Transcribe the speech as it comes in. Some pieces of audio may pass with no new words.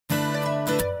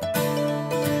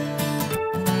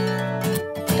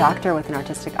doctor with an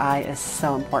artistic eye is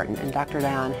so important, and Dr.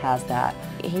 Dayan has that.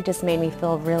 He just made me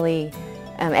feel really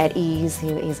at ease.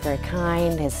 He's very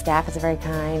kind, his staff is very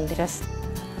kind, just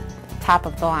top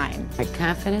of the line. My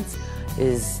confidence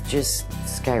is just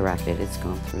skyrocketed. It's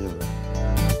gone through the roof.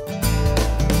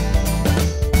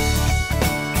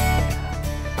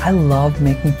 I love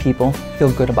making people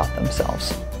feel good about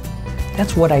themselves.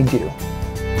 That's what I do.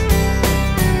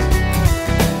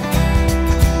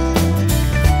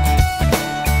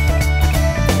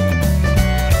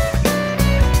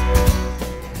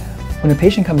 When a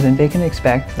patient comes in, they can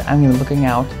expect that I'm going to be looking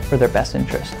out for their best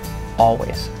interest,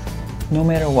 always, no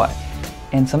matter what.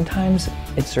 And sometimes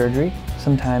it's surgery,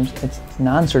 sometimes it's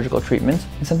non-surgical treatments,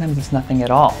 and sometimes it's nothing at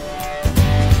all.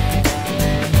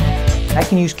 I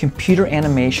can use computer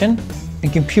animation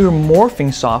and computer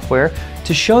morphing software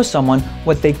to show someone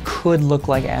what they could look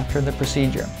like after the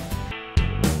procedure.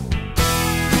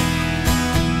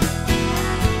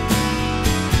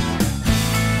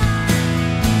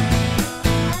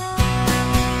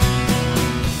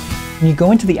 When you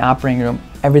go into the operating room,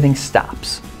 everything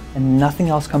stops and nothing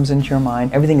else comes into your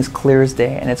mind. Everything is clear as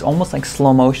day, and it's almost like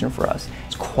slow motion for us.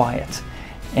 It's quiet,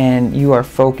 and you are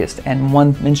focused, and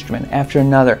one instrument after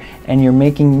another, and you're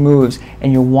making moves,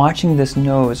 and you're watching this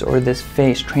nose or this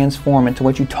face transform into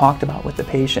what you talked about with the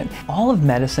patient. All of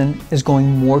medicine is going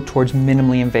more towards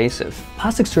minimally invasive.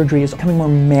 Plastic surgery is becoming more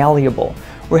malleable.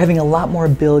 We're having a lot more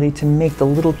ability to make the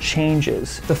little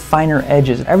changes, the finer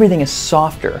edges. Everything is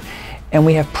softer. And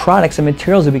we have products and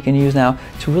materials that we can use now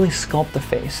to really sculpt the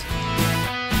face.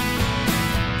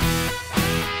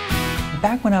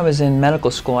 Back when I was in medical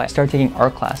school, I started taking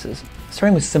art classes,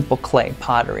 starting with simple clay,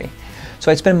 pottery. So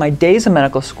I'd spend my days in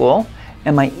medical school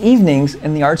and my evenings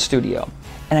in the art studio.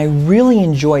 And I really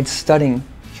enjoyed studying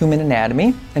human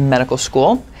anatomy in medical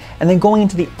school, and then going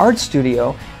into the art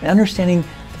studio and understanding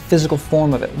the physical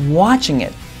form of it, watching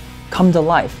it come to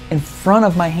life in front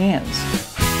of my hands.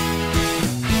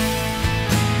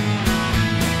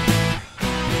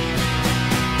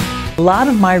 A lot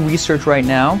of my research right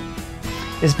now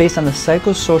is based on the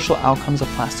psychosocial outcomes of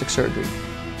plastic surgery.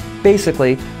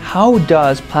 Basically, how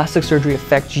does plastic surgery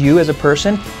affect you as a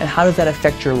person, and how does that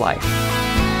affect your life?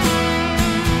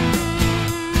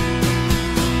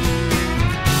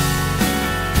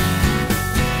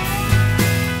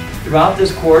 Throughout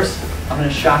this course, I'm going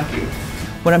to shock you.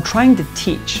 What I'm trying to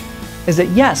teach is that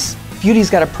yes,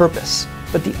 beauty's got a purpose.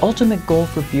 But the ultimate goal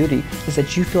for beauty is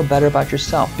that you feel better about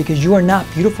yourself, because you are not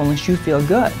beautiful unless you feel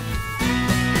good.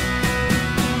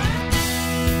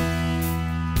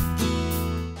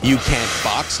 You can't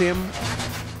box him,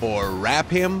 or wrap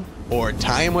him, or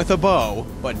tie him with a bow,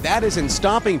 but that isn't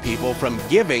stopping people from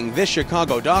giving this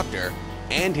Chicago doctor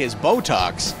and his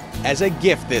Botox as a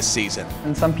gift this season.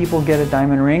 And some people get a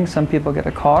diamond ring, some people get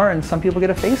a car, and some people get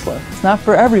a facelift. It's not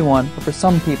for everyone, but for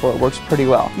some people it works pretty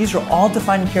well. These are all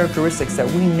defining characteristics that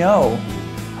we know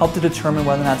help to determine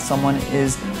whether or not someone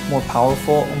is more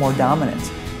powerful or more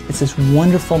dominant. It's this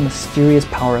wonderful, mysterious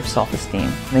power of self-esteem.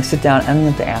 When they sit down, I don't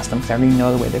have to ask them because I already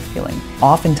know the way they're feeling.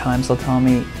 Oftentimes they'll tell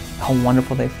me how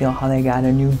wonderful they feel, how they got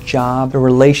a new job, their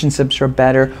relationships are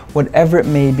better, whatever it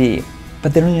may be.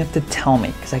 But they don't even have to tell me,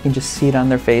 because I can just see it on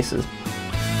their faces.